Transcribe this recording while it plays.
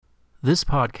This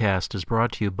podcast is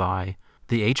brought to you by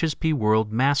the HSP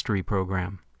World Mastery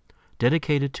Program,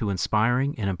 dedicated to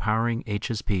inspiring and empowering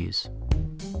HSPs.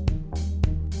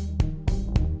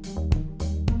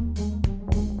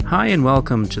 Hi, and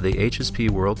welcome to the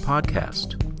HSP World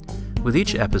Podcast. With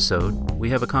each episode, we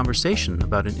have a conversation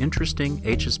about an interesting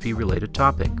HSP-related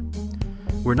topic.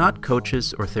 We're not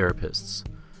coaches or therapists.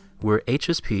 We're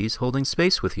HSPs holding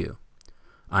space with you.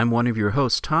 I'm one of your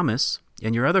hosts, Thomas,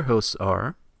 and your other hosts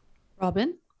are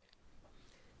Robin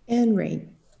and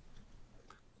Rain.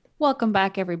 Welcome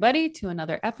back, everybody, to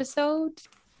another episode.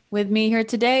 With me here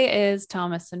today is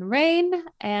Thomas and Rain,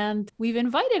 and we've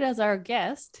invited as our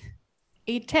guest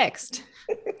a text.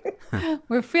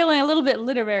 We're feeling a little bit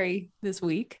literary this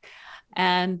week,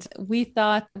 and we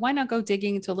thought, why not go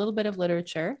digging into a little bit of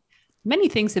literature? Many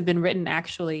things have been written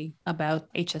actually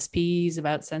about HSPs,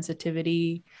 about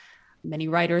sensitivity. Many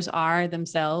writers are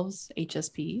themselves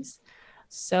HSPs.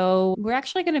 So we're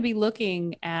actually going to be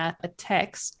looking at a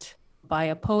text by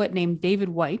a poet named David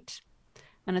Whyte.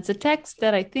 And it's a text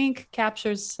that I think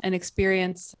captures an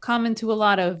experience common to a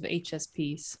lot of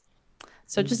HSPs.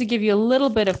 So just to give you a little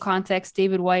bit of context,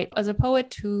 David Whyte is a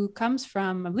poet who comes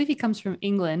from, I believe he comes from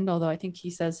England, although I think he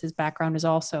says his background is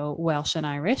also Welsh and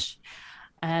Irish.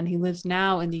 And he lives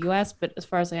now in the US, but as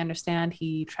far as I understand,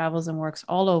 he travels and works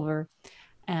all over.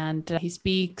 And he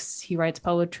speaks, he writes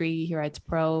poetry, he writes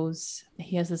prose.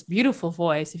 He has this beautiful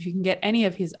voice. If you can get any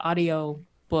of his audio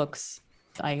books,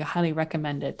 I highly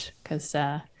recommend it because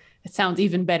it sounds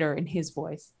even better in his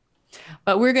voice.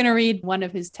 But we're going to read one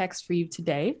of his texts for you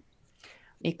today.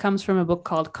 It comes from a book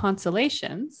called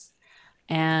Consolations,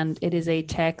 and it is a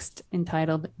text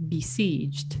entitled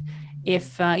Besieged.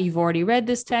 If you've already read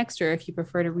this text, or if you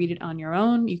prefer to read it on your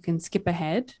own, you can skip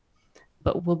ahead,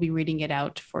 but we'll be reading it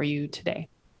out for you today.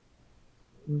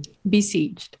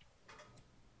 Besieged.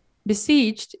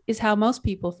 Besieged is how most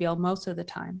people feel most of the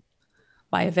time,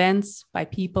 by events, by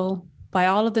people, by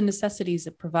all of the necessities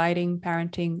of providing,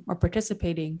 parenting, or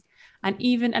participating, and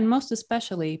even and most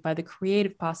especially by the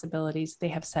creative possibilities they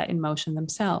have set in motion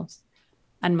themselves,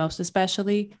 and most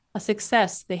especially a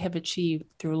success they have achieved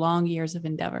through long years of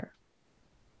endeavor.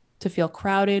 To feel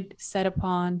crowded, set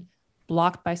upon,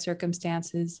 blocked by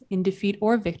circumstances, in defeat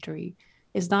or victory,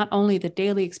 is not only the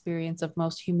daily experience of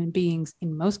most human beings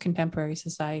in most contemporary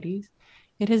societies,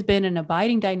 it has been an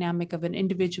abiding dynamic of an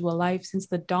individual life since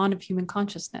the dawn of human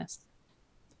consciousness.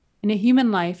 In a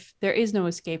human life, there is no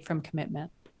escape from commitment.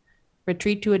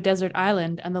 Retreat to a desert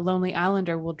island, and the lonely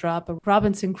islander will drop a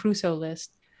Robinson Crusoe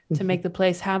list to make the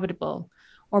place habitable,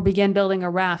 or begin building a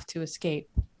raft to escape.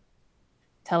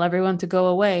 Tell everyone to go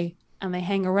away, and they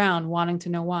hang around wanting to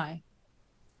know why.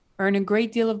 Earn a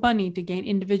great deal of money to gain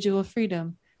individual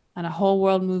freedom, and a whole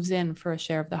world moves in for a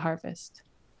share of the harvest.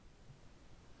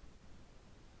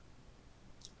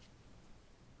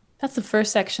 That's the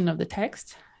first section of the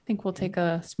text. I think we'll take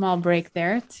a small break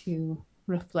there to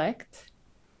reflect.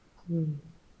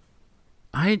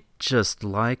 I just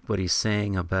like what he's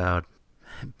saying about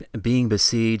being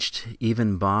besieged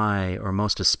even by, or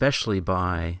most especially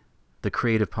by, the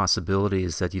creative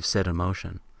possibilities that you've set in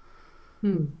motion.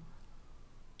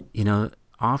 You know,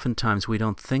 oftentimes we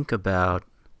don't think about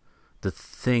the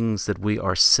things that we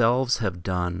ourselves have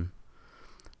done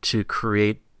to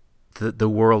create the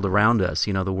world around us,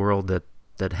 you know, the world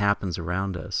that happens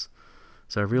around us.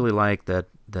 So I really like that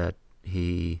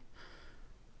he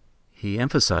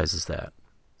emphasizes that.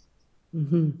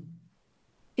 Mm-hmm.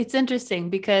 It's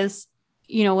interesting because,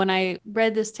 you know, when I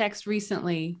read this text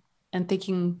recently and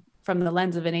thinking from the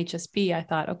lens of an HSP, I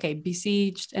thought, okay,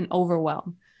 besieged and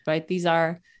overwhelmed, right? These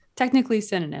are technically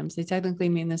synonyms. They technically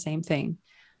mean the same thing.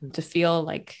 To feel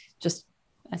like, just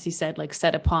as he said, like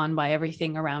set upon by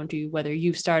everything around you, whether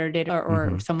you've started it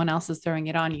or someone else is throwing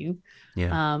it on you.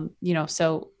 Yeah. You know,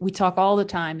 so we talk all the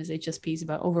time as HSPs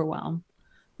about overwhelm.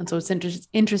 And so it's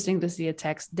interesting to see a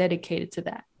text dedicated to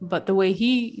that. But the way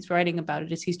he's writing about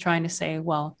it is he's trying to say,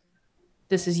 well,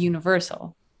 this is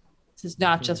universal. This is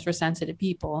not just for sensitive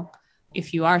people.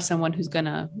 If you are someone who's going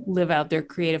to live out their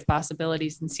creative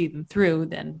possibilities and see them through,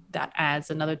 then that adds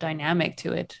another dynamic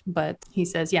to it. But he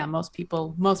says, yeah, most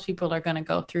people are going to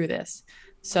go through this.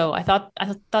 So I thought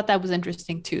that was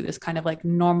interesting too, this kind of like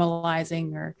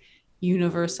normalizing or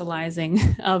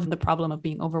universalizing of the problem of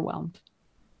being overwhelmed.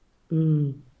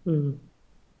 Mm-hmm.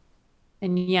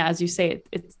 And yeah, as you say,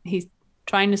 he's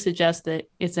trying to suggest that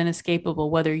it's inescapable,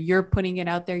 whether you're putting it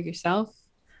out there yourself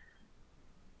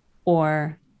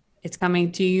or it's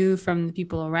coming to you from the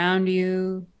people around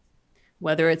you,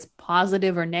 whether it's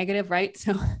positive or negative, right?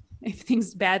 So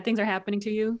if bad things are happening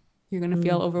to you, you're going to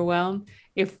feel overwhelmed.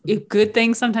 If good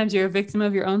things, sometimes you're a victim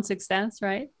of your own success,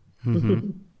 right?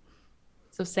 Mhm.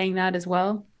 So saying that as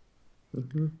well.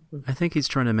 I think he's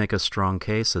trying to make a strong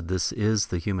case that this is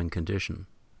the human condition.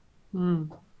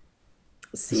 Mm.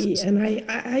 See, and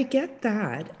I get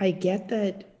that. I get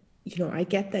that, I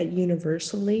get that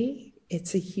universally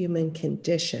it's a human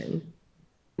condition.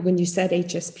 When you said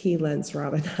HSP lens,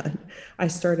 Robin, I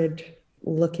started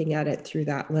looking at it through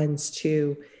that lens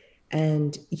too.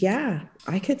 And yeah,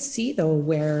 I could see though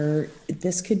where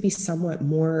this could be somewhat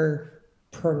more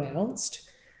pronounced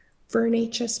for an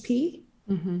HSP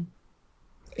Mm-hmm.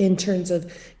 in terms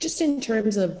of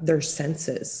their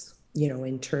senses,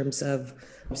 in terms of,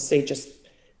 say, just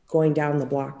going down the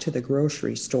block to the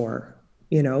grocery store,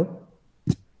 Yeah.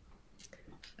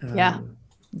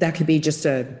 that could be just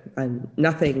a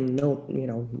nothing, no,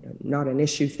 not an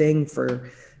issue thing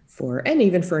and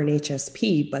even for an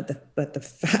HSP. But the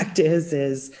fact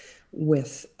is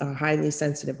with a highly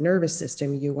sensitive nervous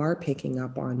system, you are picking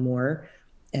up on more,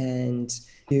 and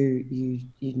you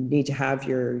need to have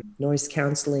your noise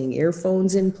canceling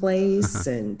earphones in place,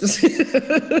 and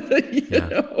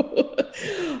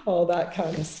all that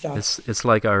kind of stuff. It's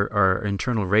like our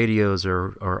internal radios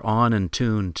are on and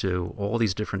tuned to all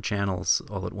these different channels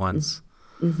all at once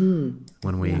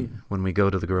when we go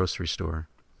to the grocery store.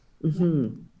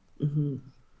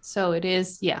 So it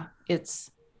is,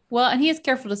 it's, well, and he is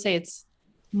careful to say it's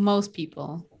most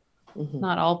people.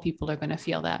 Not all people are going to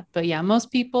feel that, but yeah,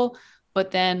 most people.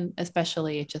 But then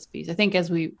especially HSPs. I think as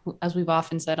we've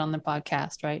often said on the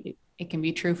podcast, right? It can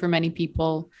be true for many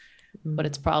people, but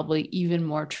it's probably even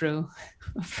more true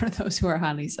for those who are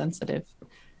highly sensitive.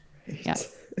 Yeah,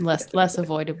 less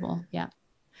avoidable. Yeah.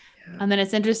 And then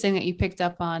it's interesting that you picked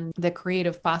up on the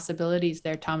creative possibilities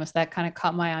there, Thomas. That kind of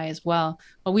caught my eye as well.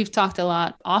 But we've talked a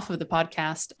lot off of the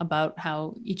podcast about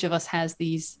how each of us has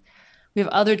these, we have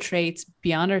other traits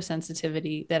beyond our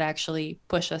sensitivity that actually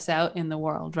push us out in the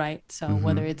world, right? So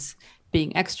whether it's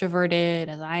being extroverted,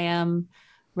 as I am,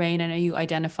 Rain, I know you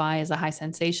identify as a high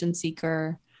sensation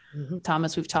seeker.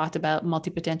 Thomas, we've talked about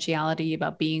multipotentiality,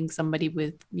 about being somebody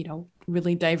with,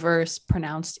 really diverse,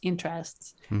 pronounced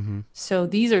interests. So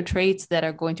these are traits that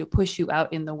are going to push you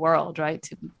out in the world, right?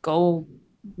 To go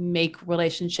make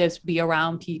relationships, be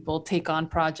around people, take on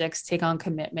projects, take on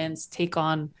commitments, take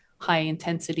on high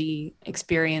intensity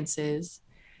experiences.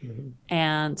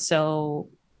 And so,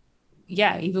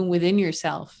 yeah, even within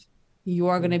yourself, you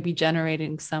are going to be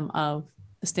generating some of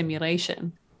the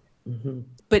stimulation.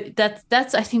 But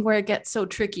that's I think where it gets so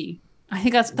tricky. I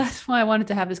think that's why I wanted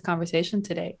to have this conversation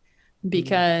today,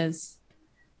 because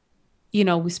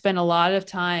we spend a lot of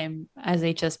time as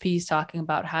HSPs talking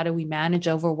about how do we manage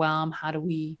overwhelm, how do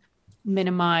we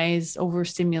minimize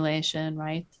overstimulation,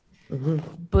 right?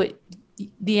 But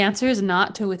the answer is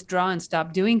not to withdraw and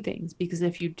stop doing things, because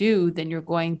if you do, then you're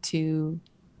going to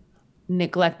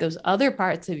neglect those other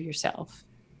parts of yourself.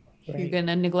 Right. You're going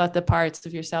to neglect the parts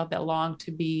of yourself that long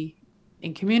to be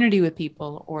in community with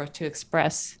people, or to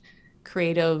express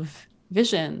creative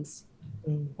visions,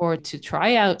 or to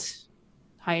try out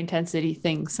high intensity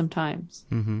things sometimes.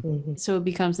 So it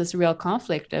becomes this real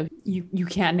conflict of you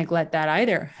can't neglect that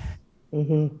either.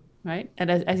 Right.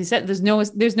 And as you said,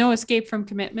 there's no escape from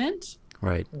commitment.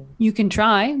 Right. You can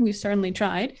try. We've certainly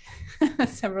tried,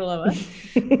 several of us.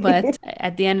 But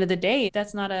at the end of the day,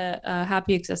 that's not a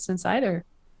happy existence either.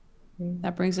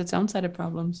 That brings its own set of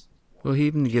problems. Well, he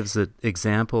even gives an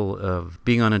example of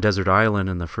being on a desert island,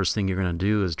 and the first thing you're going to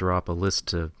do is drop a list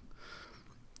to,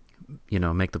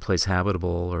 make the place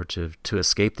habitable, or to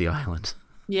escape the island.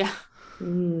 Yeah.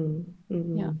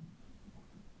 Yeah.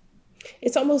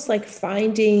 It's almost like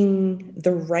finding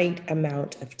the right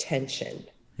amount of tension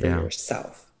for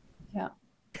yourself. Yeah.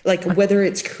 Like whether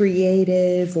it's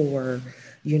creative or,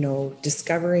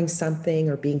 discovering something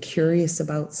or being curious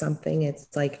about something. It's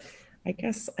like, I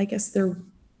guess there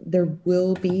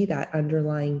will be that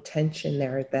underlying tension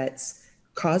there that's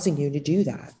causing you to do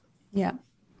that. Yeah.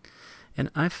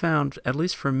 And I found, at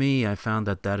least for me,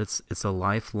 that it's a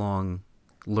lifelong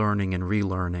learning and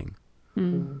relearning.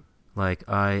 Like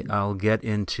I'll get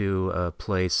into a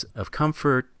place of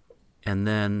comfort, and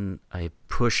then I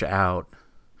push out,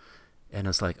 and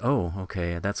it's like, oh,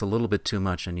 okay, that's a little bit too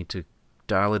much. I need to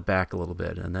dial it back a little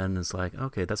bit. And then it's like,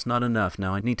 okay, that's not enough.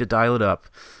 Now I need to dial it up.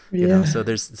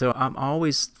 So I'm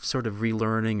always sort of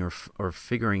relearning or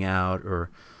figuring out, or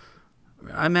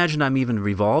I imagine I'm even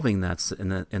revolving that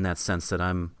in that sense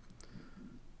that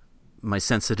my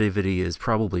sensitivity is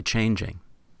probably changing.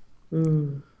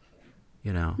 Do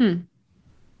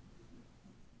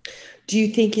you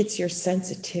think it's your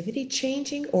sensitivity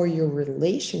changing or your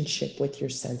relationship with your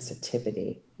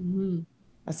sensitivity?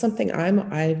 That's something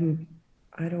I'm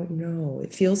I don't know.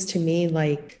 It feels to me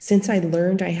like since I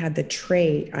learned I had the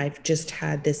trait, I've just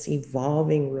had this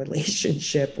evolving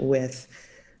relationship with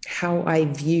how I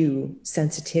view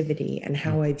sensitivity and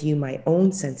how I view my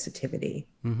own sensitivity.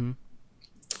 Mm-hmm.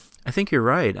 I think you're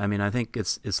right. I mean, I think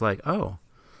it's like, oh,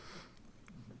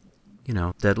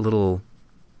 that little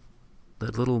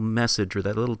message or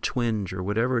that little twinge or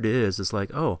whatever it is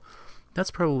like, oh, that's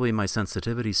probably my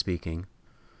sensitivity speaking.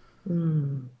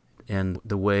 Mm. And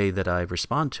the way that I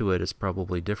respond to it is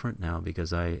probably different now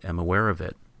because I am aware of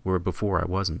it, where before I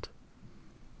wasn't.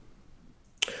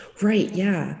 Right.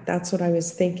 Yeah. That's what I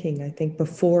was thinking. I think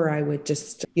before I would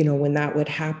just, when that would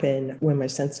happen, when my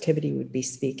sensitivity would be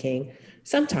speaking,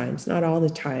 sometimes, not all the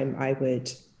time, I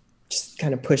would just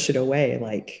kind of push it away,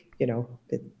 like,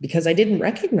 because I didn't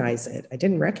recognize it. I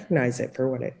didn't recognize it for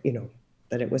what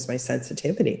that it was my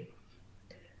sensitivity.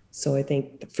 So I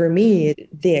think for me,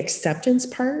 the acceptance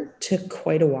part took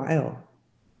quite a while.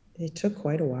 It took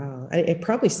quite a while. It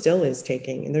probably still is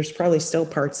taking, and there's probably still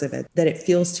parts of it that it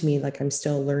feels to me like I'm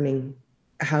still learning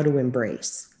how to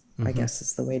embrace, I guess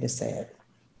is the way to say it.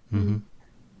 Mm-hmm.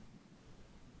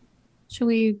 Should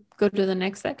we go to the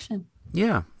next section?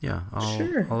 Yeah.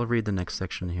 Sure. I'll read the next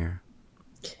section here.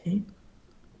 Okay.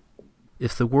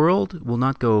 If the world will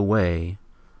not go away,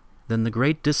 then the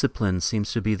great discipline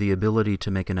seems to be the ability to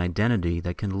make an identity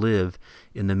that can live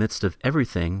in the midst of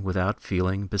everything without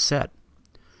feeling beset.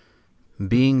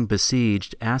 Being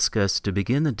besieged asks us to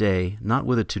begin the day not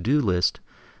with a to-do list,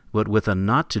 but with a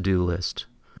not-to-do list,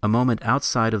 a moment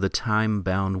outside of the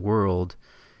time-bound world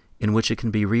in which it can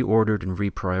be reordered and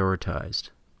reprioritized.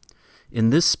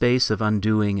 In this space of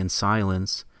undoing and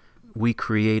silence, we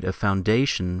create a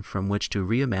foundation from which to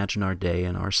reimagine our day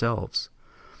and ourselves.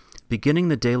 Beginning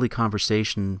the daily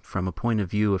conversation from a point of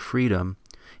view of freedom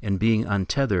and being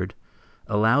untethered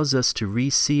allows us to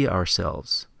re-see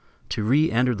ourselves, to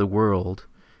re-enter the world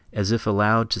as if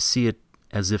allowed to see it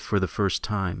as if for the first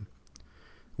time.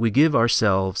 We give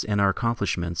ourselves and our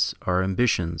accomplishments, our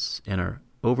ambitions, and our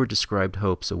over-described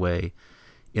hopes away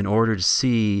in order to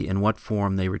see in what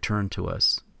form they return to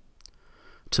us.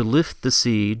 To lift the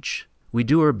siege, we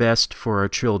do our best for our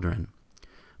children,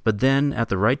 but then at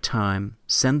the right time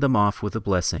send them off with a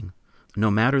blessing, no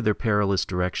matter their perilous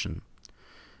direction.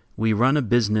 We run a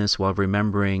business while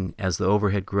remembering, as the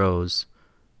overhead grows,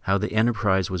 how the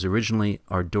enterprise was originally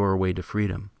our doorway to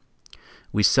freedom.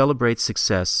 We celebrate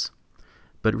success,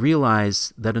 but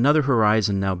realize that another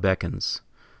horizon now beckons,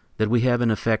 that we have in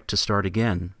effect to start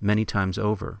again many times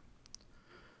over.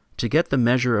 To get the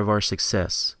measure of our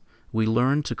success, we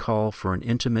learn to call for an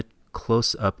intimate,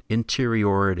 close-up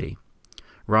interiority,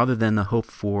 rather than the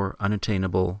hoped-for,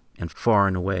 unattainable, and far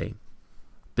and away.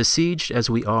 Besieged as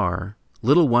we are,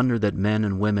 little wonder that men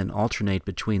and women alternate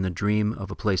between the dream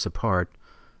of a place apart,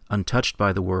 untouched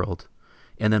by the world,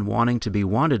 and then wanting to be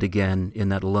wanted again in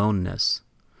that aloneness.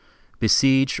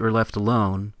 Besieged or left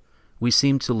alone, we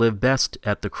seem to live best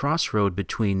at the crossroad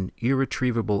between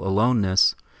irretrievable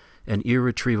aloneness and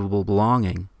irretrievable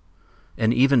belonging,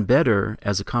 and even better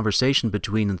as a conversation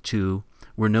between the two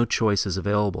where no choice is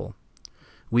available.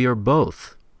 We are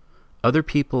both. Other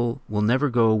people will never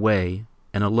go away,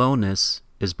 and aloneness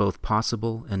is both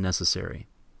possible and necessary.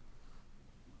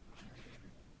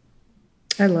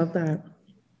 I love that.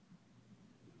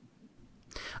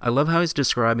 I love how he's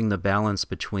describing the balance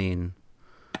between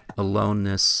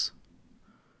aloneness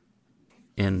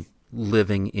and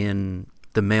living in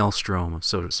the maelstrom,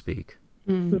 so to speak.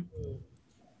 Mm.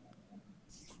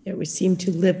 Yeah, we seem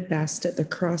to live best at the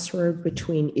crossroad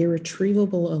between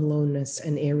irretrievable aloneness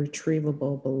and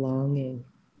irretrievable belonging.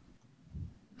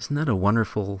 Isn't that a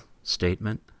wonderful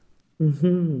statement?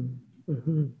 Mm-hmm.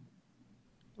 Mm-hmm.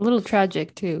 A little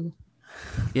tragic too.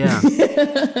 Yeah.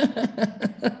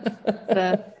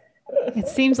 It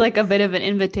seems like a bit of an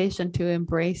invitation to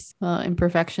embrace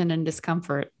imperfection and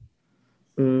discomfort.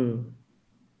 Mm.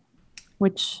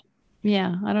 Which,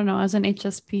 yeah, I don't know. As an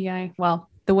HSP,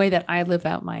 the way that I live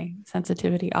out my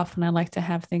sensitivity, often I like to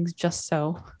have things just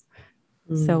so.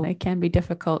 So it can be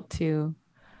difficult to.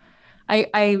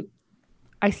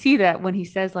 I see that when he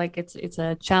says like it's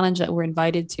a challenge that we're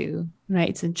invited to, right?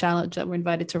 It's a challenge that we're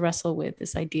invited to wrestle with,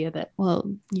 this idea that, well,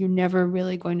 you're never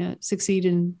really going to succeed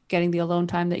in getting the alone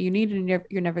time that you need, and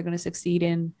you're never going to succeed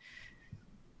in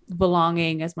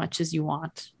belonging as much as you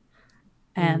want.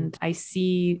 And I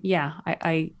see,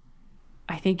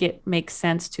 I think it makes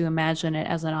sense to imagine it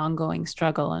as an ongoing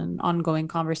struggle and ongoing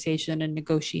conversation and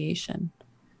negotiation.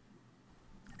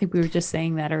 I think we were just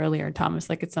saying that earlier, Thomas,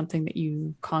 like it's something that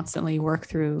you constantly work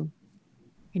through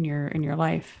in your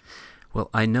life. Well,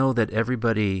 I know that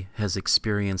everybody has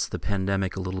experienced the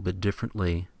pandemic a little bit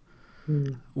differently,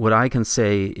 What I can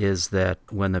say is that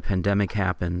when the pandemic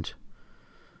happened,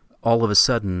 all of a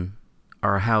sudden,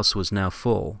 our house was now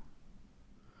full.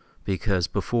 Because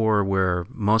before, where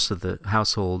most of the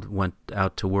household went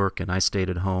out to work and I stayed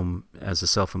at home as a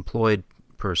self-employed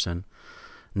person,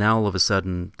 now all of a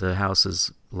sudden the house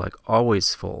is like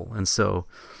always full. And so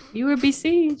You were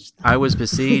besieged. I was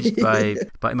besieged by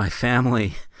my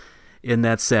family in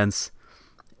that sense.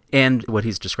 And what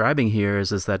he's describing here is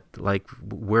that, like,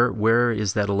 where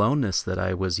is that aloneness that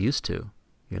I was used to,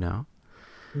 you know?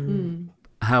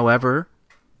 However,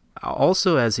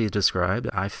 also, as he described,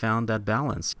 I found that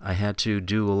balance. I had to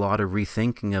do a lot of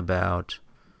rethinking about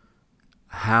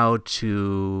how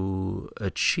to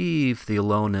achieve the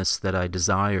aloneness that I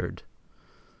desired.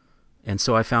 And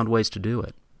so I found ways to do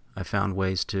it. I found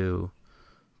ways to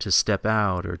step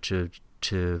out, or to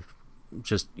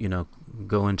just, you know,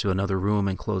 go into another room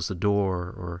and close the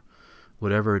door, or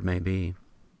whatever it may be.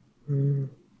 A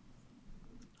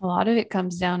lot of it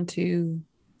comes down to,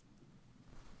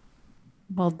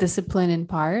 well, discipline in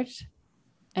part,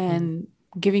 and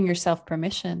giving yourself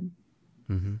permission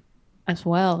as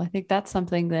well. I think that's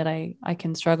something that I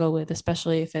can struggle with,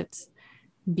 especially if it's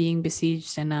being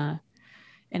besieged in a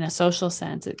social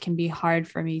sense. It can be hard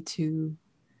for me to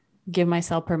give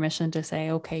myself permission to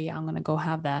say, okay, yeah, I'm going to go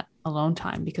have that alone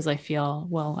time, because I feel,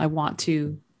 well, I want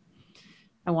to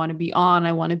be on,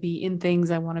 I want to be in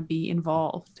things, I want to be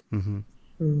involved.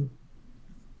 And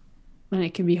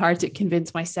it can be hard to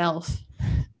convince myself,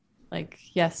 like,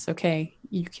 yes, okay,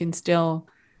 you can still,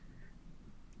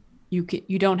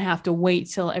 you don't have to wait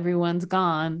till everyone's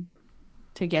gone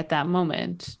to get that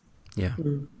moment. Yeah.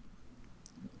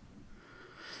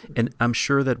 And I'm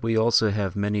sure that we also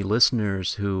have many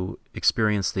listeners who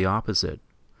experience the opposite,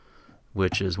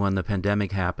 which is when the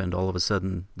pandemic happened, all of a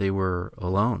sudden they were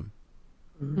alone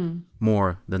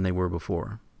more than they were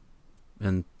before.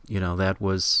 And, you know,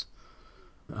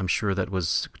 I'm sure that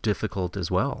was difficult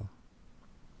as well.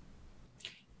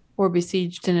 Or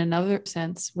besieged in another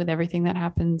sense with everything that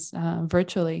happens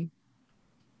virtually.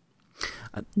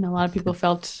 And a lot of people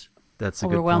felt that's a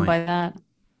overwhelmed good point. by that.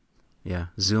 Yeah,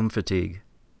 Zoom fatigue.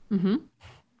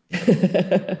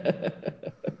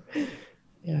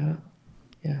 Yeah.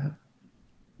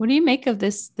 What do you make of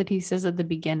this that he says at the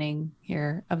beginning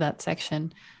here of that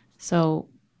section? So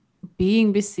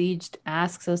being besieged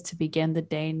asks us to begin the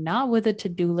day not with a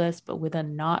to-do list, but with a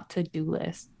not to-do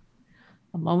list.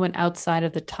 A moment outside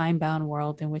of the time-bound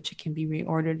world in which it can be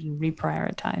reordered and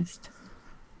reprioritized.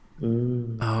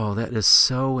 Oh, that is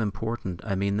so important.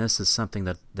 I mean, this is something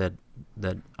that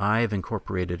I've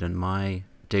incorporated in my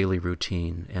daily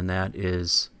routine, and that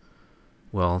is,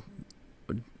 well,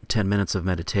 10 minutes of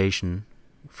meditation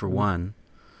for one,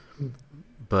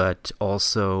 but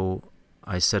also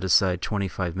I set aside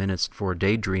 25 minutes for a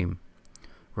daydream,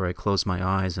 where I close my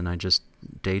eyes and I just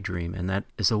daydream, and that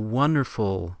is a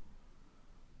wonderful,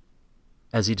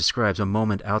 as he describes, a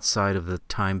moment outside of the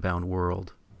time-bound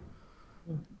world.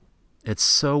 It's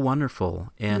so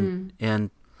wonderful, and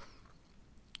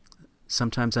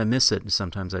sometimes I miss it, and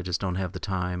sometimes I just don't have the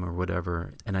time or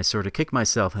whatever, and I sort of kick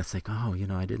myself. I think, oh, you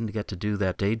know, I didn't get to do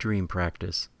that daydream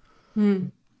practice.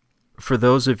 For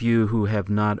those of you who have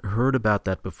not heard about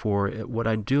that before, what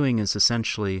I'm doing is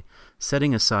essentially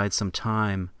setting aside some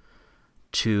time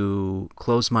to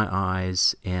close my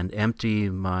eyes and empty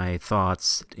my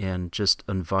thoughts and just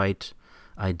invite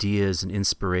ideas and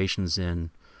inspirations in.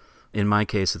 In my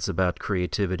case, it's about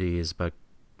creativity, it's about,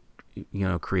 you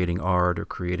know, creating art or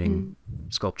creating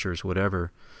sculptures,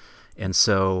 whatever. And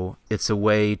so it's a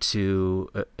way to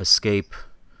escape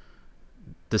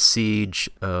the siege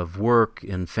of work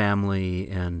and family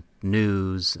and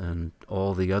news and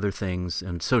all the other things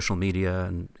and social media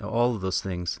and all of those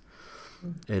things.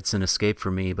 It's an escape for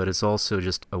me, but it's also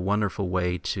just a wonderful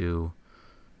way to,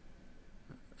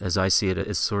 as I see it,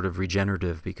 it's sort of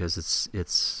regenerative, because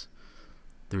it's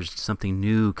there's something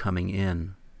new coming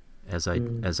in as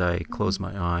I close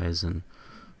my eyes and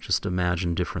just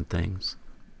imagine different things.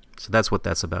 So that's what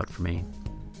that's about for me.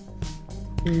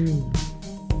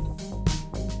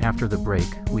 After the break,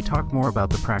 we talk more about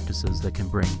the practices that can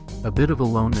bring a bit of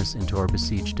aloneness into our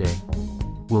besieged day.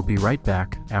 We'll be right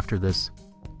back after this.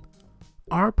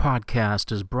 Our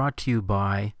podcast is brought to you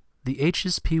by the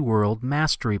HSP World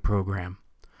Mastery Program,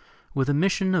 with a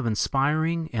mission of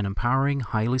inspiring and empowering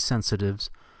highly sensitives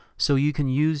so you can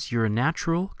use your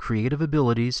natural creative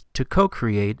abilities to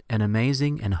co-create an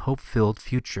amazing and hope-filled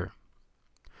future.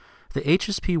 The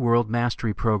HSP World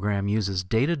Mastery Program uses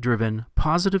data-driven,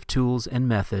 positive tools and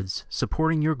methods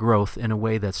supporting your growth in a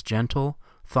way that's gentle,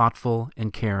 thoughtful,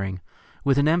 and caring,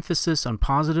 with an emphasis on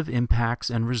positive impacts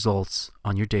and results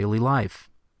on your daily life.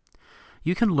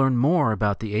 You can learn more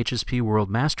about the HSP World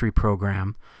Mastery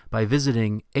Program by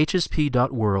visiting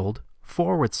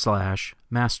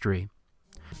hsp.world/mastery.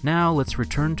 Now let's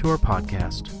return to our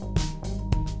podcast.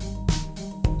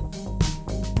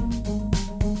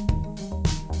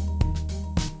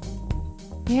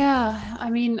 Yeah, I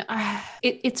mean,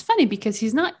 it's funny because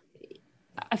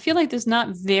I feel like there's not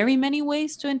very many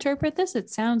ways to interpret this. It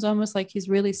sounds almost like he's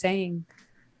really saying,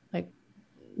 like,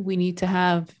 we need to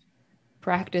have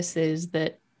practices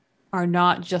that are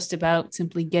not just about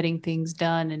simply getting things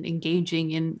done and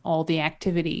engaging in all the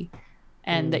activity,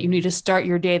 and that you need to start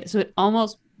your day. So it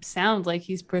almost sounds like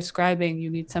he's prescribing you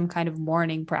need some kind of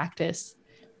morning practice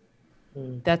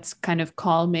that's kind of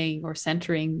calming or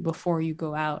centering before you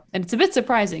go out. And it's a bit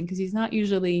surprising because he's not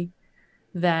usually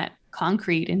that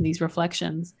concrete in these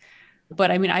reflections.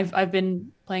 But I mean, I've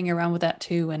been playing around with that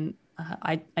too, and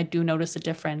I do notice a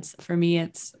difference. For me,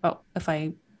 it's if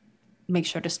I make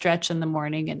sure to stretch in the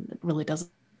morning, and it really doesn't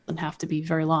have to be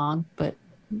very long, but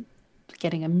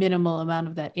getting a minimal amount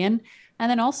of that in,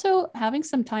 and then also having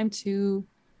some time to,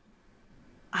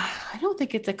 I don't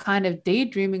think it's a kind of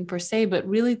daydreaming per se, but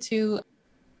really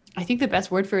I think the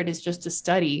best word for it is just to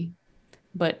study,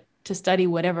 but to study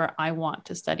whatever I want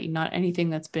to study, not anything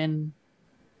that's been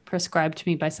prescribed to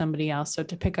me by somebody else. So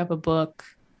to pick up a book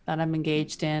that I'm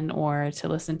engaged in, or to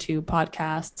listen to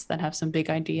podcasts that have some big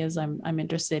ideas I'm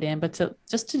interested in, but to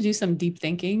do some deep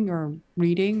thinking or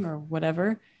reading or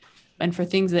whatever. And for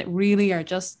things that really are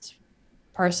just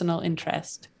personal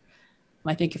interest.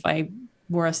 I think if I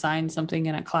were assigned something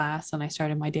in a class and I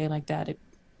started my day like that,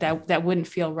 that wouldn't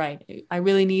feel right. I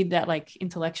really need that like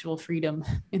intellectual freedom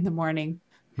in the morning.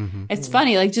 Mm-hmm. It's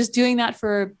funny, like just doing that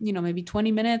for, maybe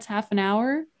 20 minutes, half an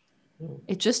hour,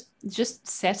 it just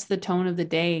sets the tone of the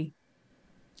day.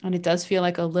 And it does feel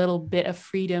like a little bit of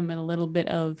freedom and a little bit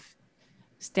of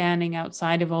standing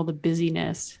outside of all the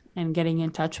busyness and getting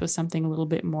in touch with something a little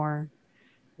bit more,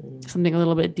 something a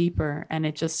little bit deeper. And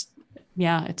it just,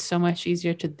 it's so much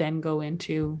easier to then go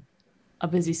into a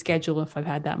busy schedule if I've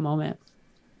had that moment.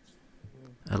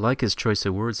 I like his choice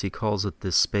of words. He calls it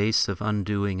the space of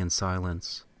undoing and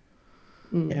silence.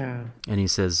 Yeah. And he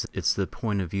says it's the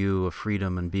point of view of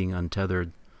freedom and being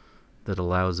untethered that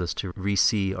allows us to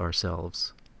re-see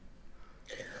ourselves.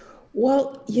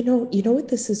 Well, you know what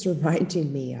this is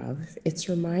reminding me of? It's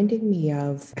reminding me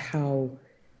of how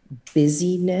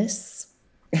busyness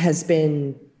has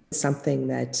been something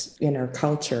that in our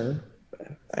culture,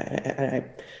 and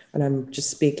I'm just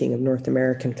speaking of North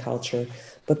American culture,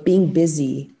 but being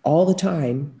busy all the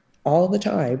time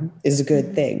is a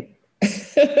good thing.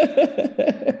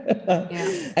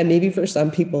 And maybe for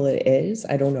some people it is,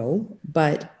 I don't know,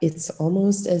 but it's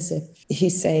almost as if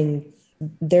he's saying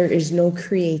there is no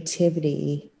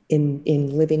creativity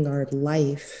in living our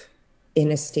life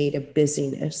in a state of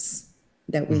busyness,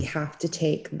 that we have to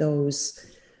take those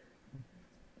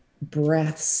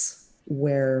breaths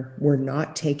where we're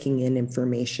not taking in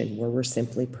information, where we're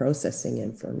simply processing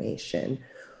information,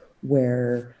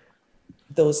 where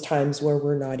those times where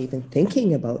we're not even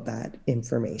thinking about that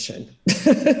information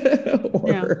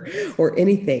or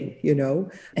anything,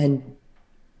 and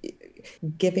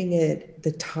giving it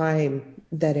the time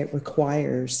that it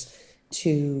requires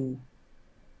to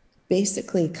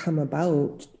basically come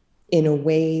about in a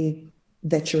way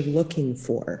that you're looking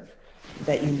for,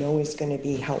 that is going to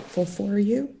be helpful for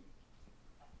you.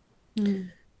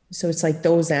 So it's like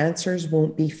those answers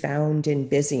won't be found in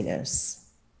busyness,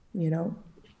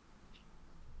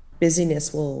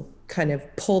 Busyness will kind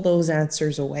of pull those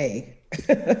answers away,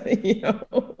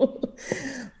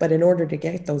 But in order to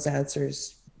get those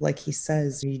answers, like he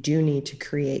says, you do need to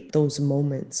create those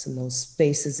moments and those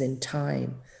spaces in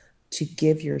time to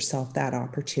give yourself that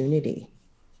opportunity.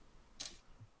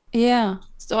 Yeah.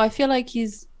 So I feel like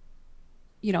he's,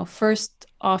 first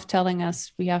off telling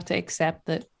us we have to accept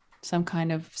that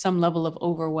some level of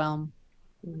overwhelm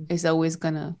is always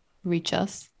going to reach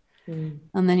us.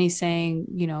 And then he's saying,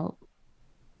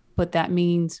 but that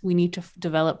means we need to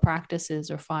develop practices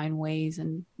or find ways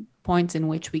and points in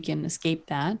which we can escape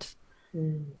that.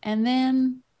 And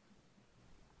then,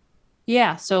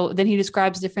 so then he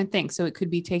describes different things. So it could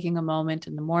be taking a moment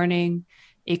in the morning.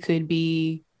 It could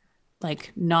be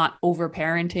like not over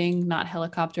parenting, not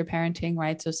helicopter parenting,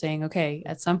 right? So saying, okay,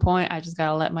 at some point I just got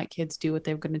to let my kids do what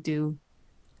they're going to do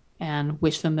and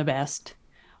wish them the best.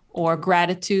 Or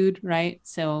gratitude, right?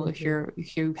 So if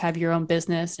you have your own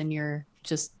business and you're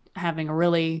just having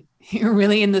you're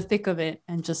really in the thick of it,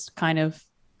 and just kind of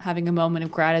having a moment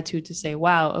of gratitude to say,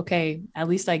 wow, okay, at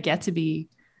least I get to be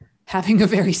having a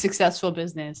very successful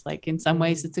business. Like in some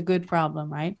ways it's a good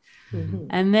problem, right? Mm-hmm.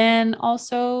 And then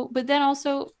also,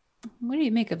 what do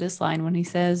you make of this line when he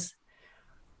says,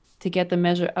 to get the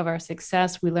measure of our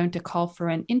success, we learn to call for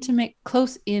an intimate,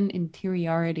 close-in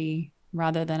interiority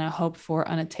rather than a hope for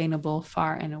unattainable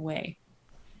far and away.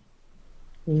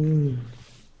 Mm.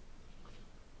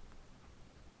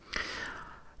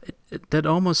 That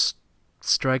almost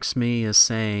strikes me as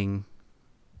saying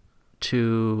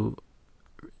to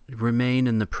remain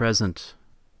in the present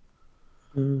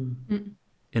in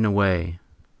a way.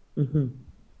 Mm-hmm.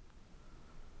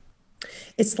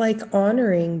 It's like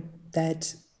honoring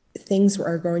that things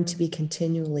are going to be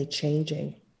continually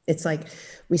changing. It's like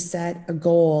we set a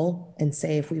goal and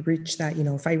say, if we reach that,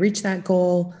 if I reach that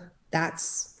goal,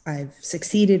 I've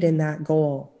succeeded in that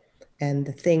goal. And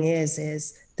the thing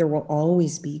is there will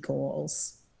always be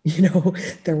goals,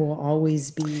 there will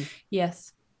always be,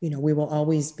 yes, we will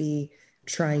always be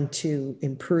trying to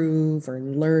improve or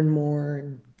learn more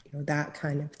and, that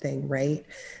kind of thing. Right.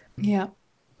 Yeah.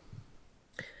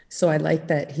 So I like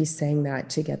that he's saying that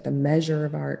to get the measure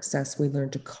of our success, we learn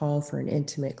to call for an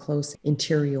intimate, close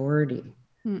interiority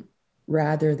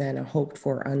rather than a hoped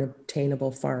for,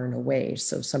 unobtainable, far and away.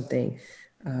 So something.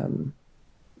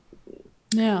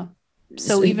 Yeah.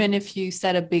 So even if you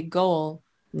set a big goal,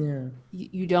 yeah,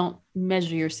 you don't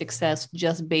measure your success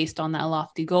just based on that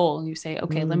lofty goal. You say,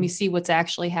 okay, let me see what's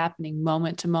actually happening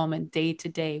moment to moment, day to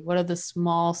day. What are the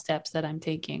small steps that I'm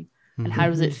taking? And how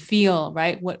does it feel,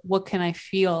 right? What can I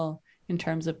feel in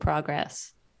terms of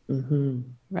progress?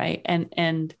 Right.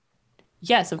 And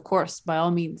yes, of course, by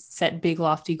all means, set big,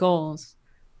 lofty goals,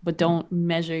 but don't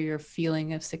measure your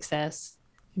feeling of success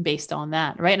based on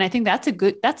that. Right. And I think that's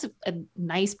a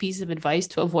nice piece of advice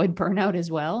to avoid burnout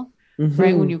as well.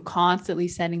 Right. When you're constantly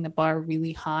setting the bar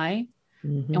really high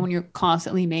and when you're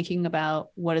constantly making about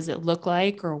what does it look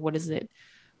like or what is it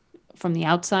from the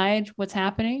outside, what's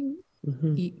happening.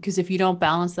 Because if you don't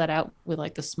balance that out with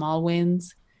like the small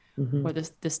wins or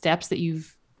the steps that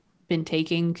you've been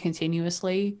taking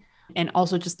continuously, and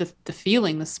also just the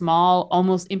feeling, the small,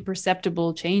 almost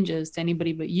imperceptible changes to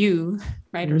anybody but you,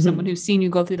 right? Or someone who's seen you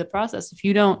go through the process. If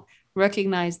you don't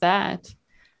recognize that,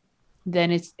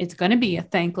 then it's going to be a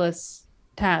thankless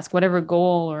task, whatever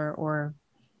goal or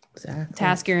exactly.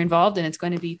 task you're involved in, it's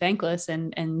going to be thankless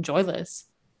and joyless.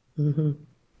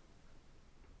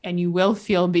 And you will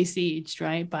feel besieged,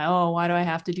 right? By, oh, why do I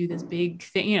have to do this big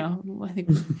thing? I think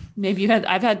maybe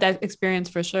I've had that experience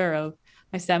for sure of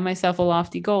I set myself a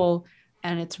lofty goal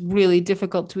and it's really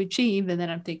difficult to achieve. And then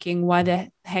I'm thinking, why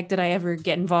the heck did I ever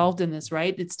get involved in this?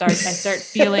 Right. I start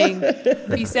feeling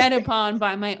beset upon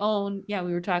by my own. Yeah.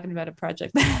 We were talking about a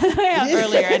project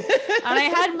earlier and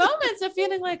I had moments of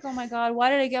feeling like, oh my God, why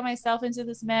did I get myself into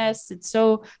this mess? There's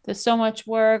so much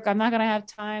work. I'm not going to have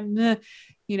time.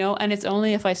 And it's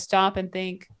only if I stop and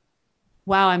think,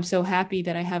 wow, I'm so happy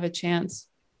that I have a chance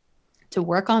to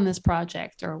work on this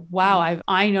project, or wow,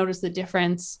 I noticed the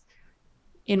difference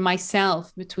in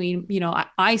myself between,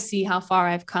 I see how far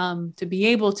I've come to be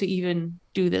able to even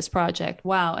do this project.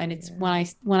 Wow. And it's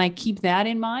when I keep that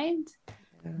in mind,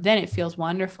 then it feels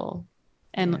wonderful.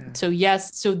 And so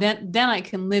then I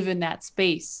can live in that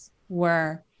space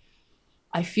where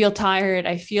I feel tired.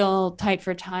 I feel tight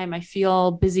for time. I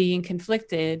feel busy and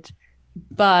conflicted,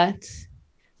 but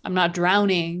I'm not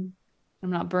drowning.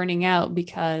 I'm not burning out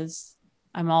because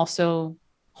I'm also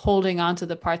holding on to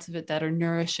the parts of it that are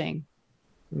nourishing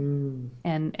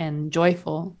and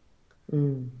joyful.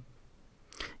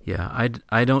 Yeah,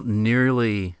 I don't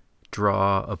nearly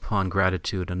draw upon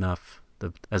gratitude enough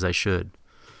as I should.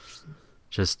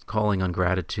 Just calling on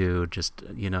gratitude, just,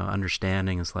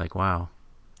 understanding is like, wow.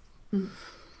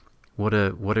 What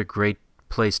a great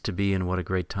place to be and what a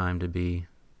great time to be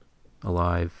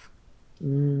alive.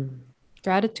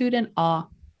 Gratitude and awe.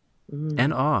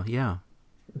 And awe, yeah.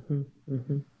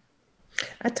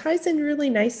 It ties in really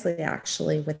nicely,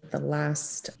 actually, with the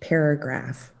last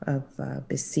paragraph of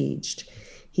Besieged.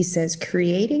 He says,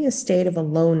 creating a state of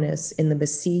aloneness in the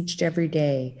besieged every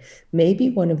day may be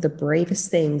one of the bravest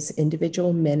things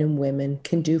individual men and women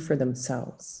can do for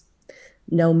themselves.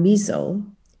 Now, miso,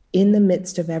 in the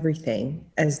midst of everything,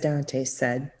 as Dante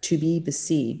said, to be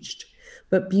besieged,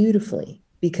 but beautifully,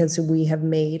 because we have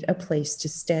made a place to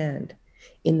stand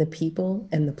in the people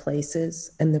and the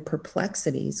places and the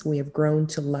perplexities we have grown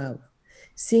to love,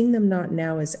 seeing them not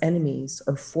now as enemies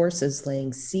or forces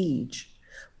laying siege,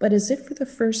 but as if for the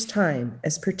first time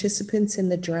as participants in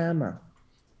the drama,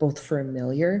 both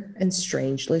familiar and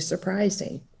strangely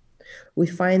surprising. We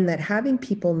find that having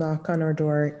people knock on our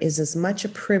door is as much a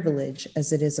privilege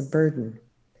as it is a burden.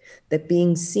 that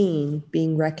being seen,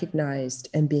 being recognized,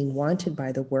 and being wanted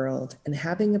by the world, and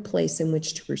having a place in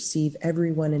which to receive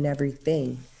everyone and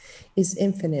everything is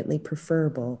infinitely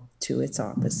preferable to its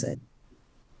opposite.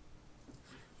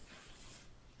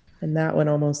 And that one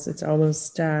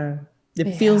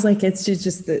it feels like it's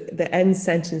just the end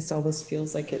sentence almost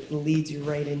feels like it leads you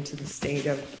right into the state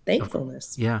of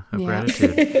thankfulness. Of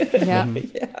gratitude.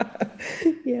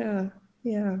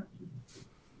 Yeah.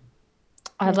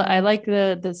 I like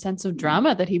the sense of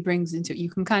drama that he brings into it. You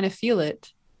can kind of feel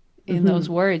it in those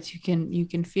words. You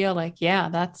can feel like,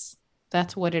 that's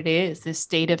what it is. This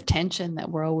state of tension that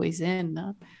we're always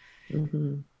in.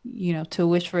 To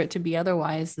wish for it to be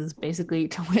otherwise is basically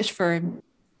to wish for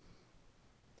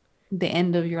the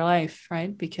end of your life,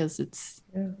 right? Because it's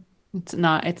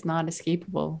not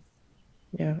escapable.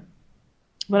 Yeah.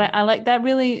 But I like that,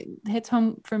 really hits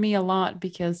home for me a lot,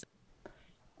 because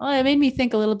it made me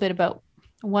think a little bit about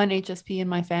one HSP in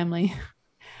my family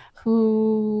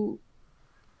who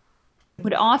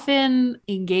would often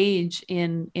engage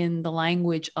in the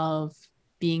language of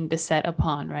being beset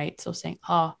upon, right? So saying,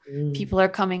 people are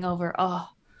coming over,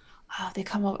 they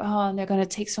come over, and they're going to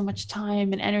take so much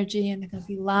time and energy, and they're going to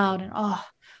be loud, and I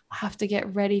have to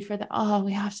get ready for that.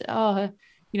 We have to,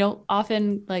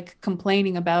 often like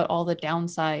complaining about all the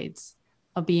downsides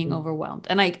of being overwhelmed.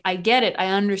 And I get it. I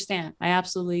understand. I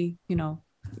absolutely,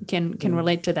 can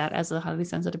relate to that as a highly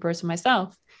sensitive person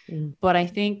myself. But I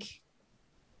think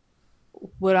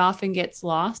what often gets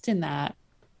lost in that,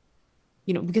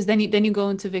 because then you go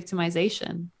into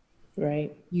victimization,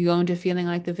 right? You go into feeling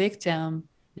like the victim.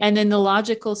 And then the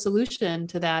logical solution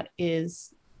to that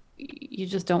is you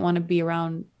just don't want to be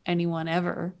around anyone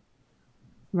ever.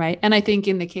 Right. And I think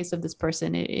in the case of this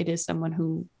person, it is someone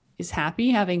who is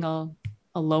happy having a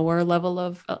lower level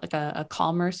of like a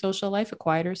calmer social life, a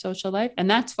quieter social life. And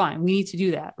that's fine. We need to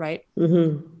do that. Right.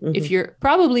 If you're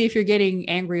getting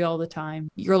angry all the time,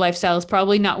 your lifestyle is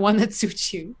probably not one that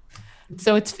suits you.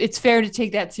 So it's fair to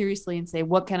take that seriously and say,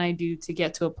 what can I do to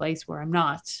get to a place where I'm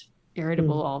not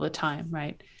irritable all the time?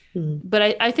 Right.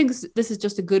 But I think this is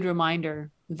just a good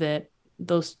reminder that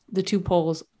the two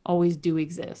poles always do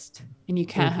exist, and you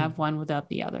can't have one without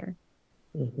the other.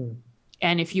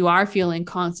 And if you are feeling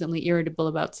constantly irritable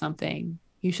about something,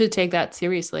 you should take that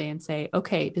seriously and say,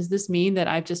 okay, does this mean that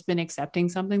I've just been accepting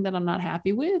something that I'm not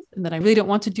happy with and that I really don't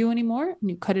want to do anymore? And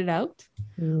you cut it out.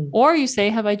 Or you say,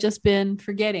 have I just been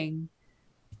forgetting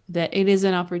that it is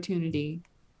an opportunity,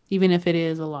 even if it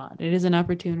is a lot? It is an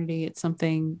opportunity. It's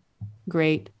something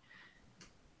great.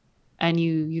 And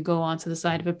you go on to the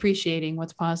side of appreciating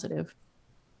what's positive.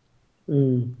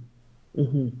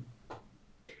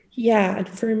 Yeah, and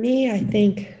for me, I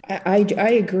think I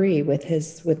agree with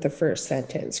the first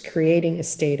sentence. Creating a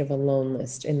state of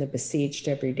aloneness in the besieged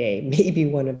every day may be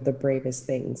one of the bravest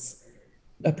things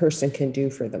a person can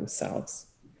do for themselves.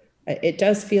 It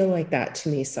does feel like that to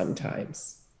me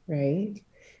sometimes, right?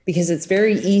 Because it's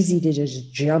very easy to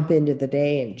just jump into the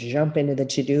day and jump into the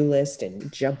to-do list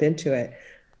and jump into it.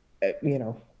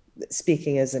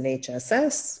 Speaking as an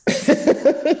HSS,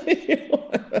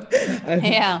 I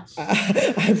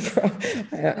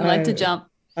like to jump.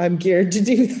 I'm geared to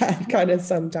do that kind of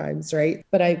sometimes, right?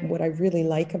 But what I really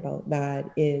like about that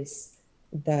is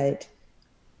that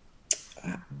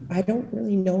I don't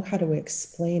really know how to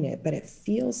explain it, but it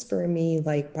feels for me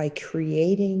like by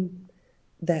creating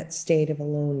that state of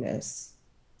aloneness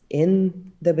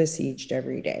in the besieged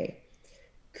every day,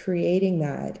 creating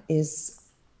that is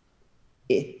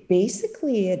it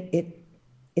basically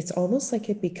it's almost like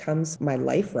it becomes my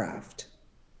life raft,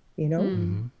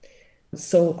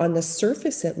 So on the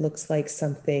surface it looks like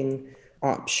something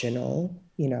optional,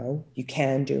 you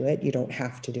can do it, you don't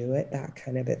have to do it, that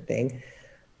kind of a thing.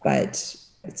 But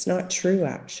it's not true,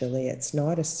 actually. It's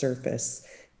not a surface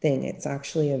thing. It's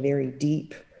actually a very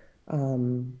deep,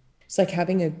 it's like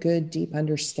having a good, deep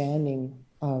understanding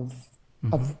of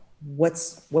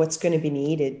what's going to be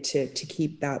needed to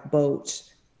keep that boat,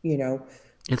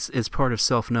 It's part of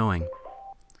self-knowing.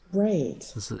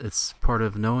 Right. It's part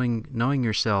of knowing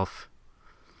yourself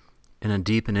in a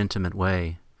deep and intimate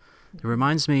way. It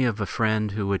reminds me of a friend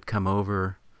who would come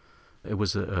over. It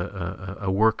was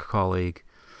a work colleague,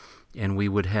 and we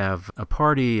would have a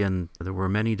party, and there were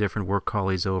many different work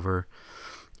colleagues over.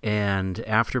 And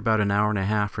after about an hour and a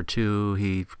half or two,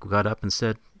 he got up and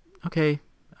said, okay,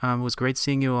 it was great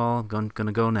seeing you all. I'm going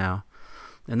to go now.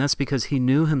 And that's because he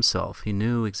knew himself. He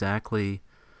knew exactly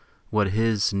what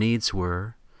his needs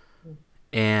were.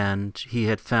 And he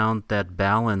had found that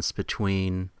balance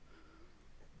between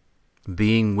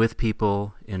being with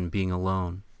people and being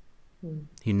alone.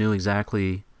 He knew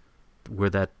exactly where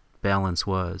that balance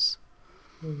was.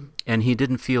 And he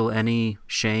didn't feel any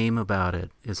shame about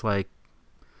it. It's like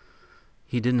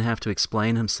he didn't have to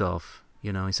explain himself.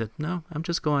 You know, he said, no, I'm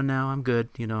just going now. I'm good.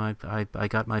 You know, I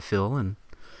got my fill, and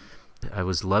I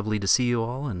was lovely to see you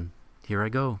all, and here I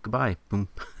go. Goodbye. Boom.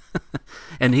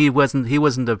 And he wasn't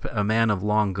a man of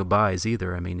long goodbyes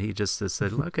either. I mean, he just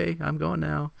said, okay, I'm going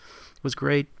now. It was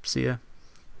great. See ya.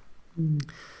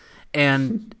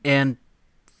 And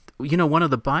you know, one of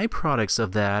the byproducts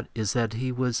of that is that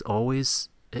he was always,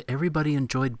 everybody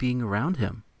enjoyed being around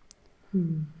him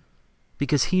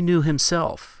because he knew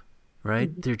himself,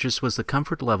 right? There just was the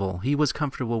comfort level. He was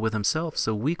comfortable with himself,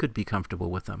 so we could be comfortable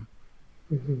with him.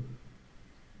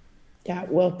 Yeah,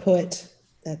 well put.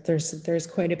 That there's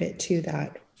quite a bit to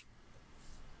that.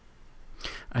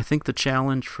 I think the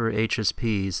challenge for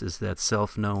HSPs is that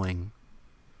self-knowing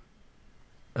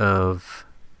of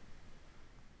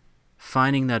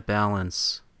finding that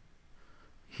balance.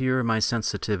 Here are my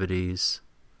sensitivities,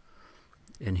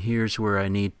 and here's where I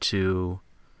need to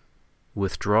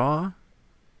withdraw,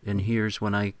 and here's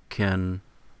when I can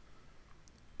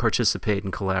participate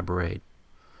and collaborate.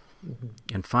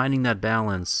 And finding that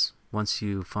balance, once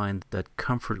you find that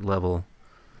comfort level,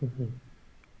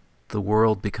 the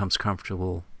world becomes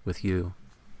comfortable with you.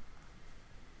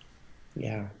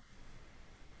 Yeah.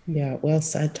 Yeah, well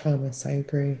said, Thomas. I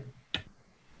agree.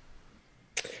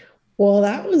 Well,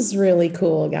 that was really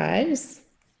cool, guys.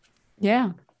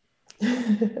 Yeah.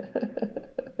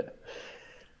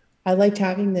 I liked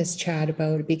having this chat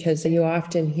about it because you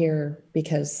often hear,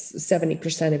 because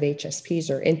 70% of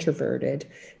HSPs are introverted,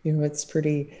 you know, it's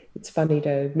funny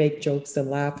to make jokes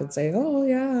and laugh and say, oh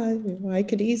yeah, you know, I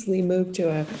could easily move to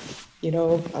a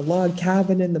log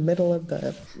cabin in the middle of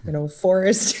the,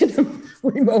 forest in a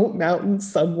remote mountain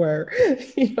somewhere,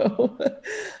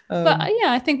 But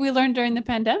yeah, I think we learned during the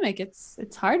pandemic, it's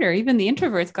harder. Even the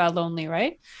introverts got lonely,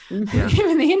 right? Yeah.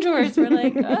 Even the introverts were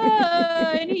like,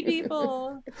 I need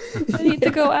people. I need to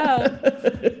go out.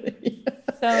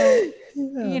 So,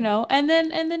 and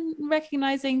then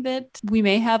recognizing that we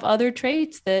may have other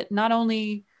traits that not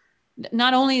only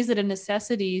is it a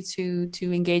necessity to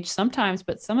engage sometimes,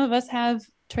 but some of us have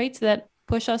traits that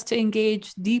push us to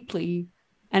engage deeply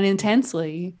and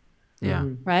intensely. Yeah.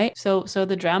 Right. So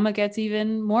the drama gets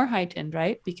even more heightened,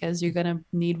 right? Because you're going to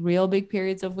need real big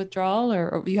periods of withdrawal,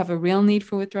 or you have a real need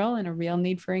for withdrawal and a real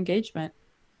need for engagement.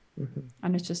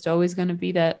 And it's just always going to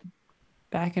be that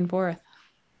back and forth.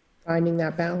 Finding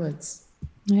that balance.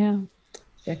 Yeah.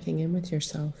 Checking in with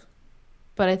yourself.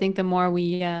 But I think the more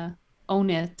we own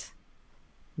it,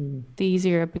 the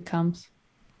easier it becomes.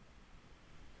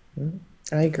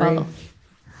 I agree.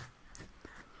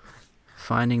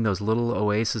 Finding those little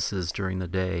oases during the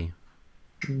day.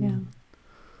 Yeah.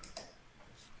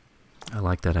 I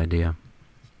like that idea.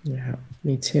 Yeah,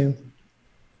 me too.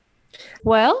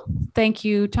 Well, thank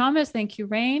you, Thomas. Thank you,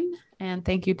 Rain. And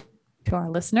thank you to our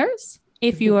listeners.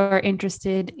 If you are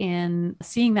interested in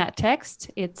seeing that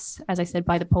text, it's, as I said,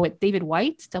 by the poet David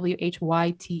Whyte,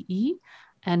 Whyte.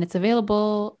 And it's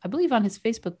available, I believe, on his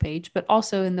Facebook page, but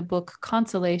also in the book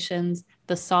Consolations,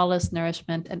 The Solace,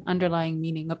 Nourishment, and Underlying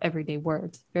Meaning of Everyday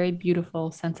Words. Very beautiful,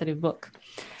 sensitive book.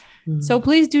 So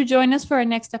please do join us for our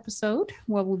next episode,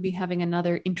 where we'll be having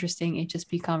another interesting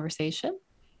HSP conversation.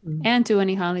 And to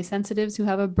any highly sensitives who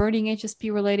have a burning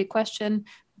HSP-related question,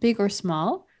 big or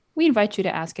small, we invite you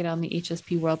to ask it on the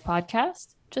HSP World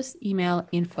podcast. Just email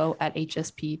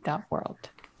info@hsp.world.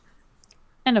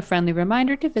 And a friendly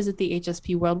reminder to visit the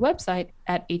HSP World website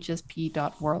at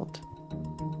hsp.world.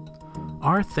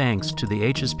 Our thanks to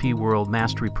the HSP World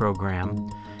Mastery Program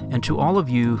and to all of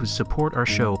you who support our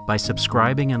show by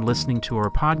subscribing and listening to our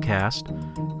podcast,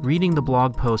 reading the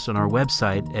blog posts on our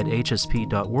website at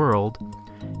hsp.world,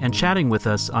 and chatting with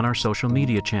us on our social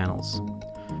media channels.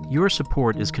 Your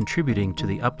support is contributing to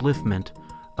the upliftment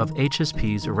of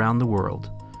HSPs around the world.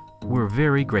 We're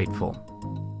very grateful.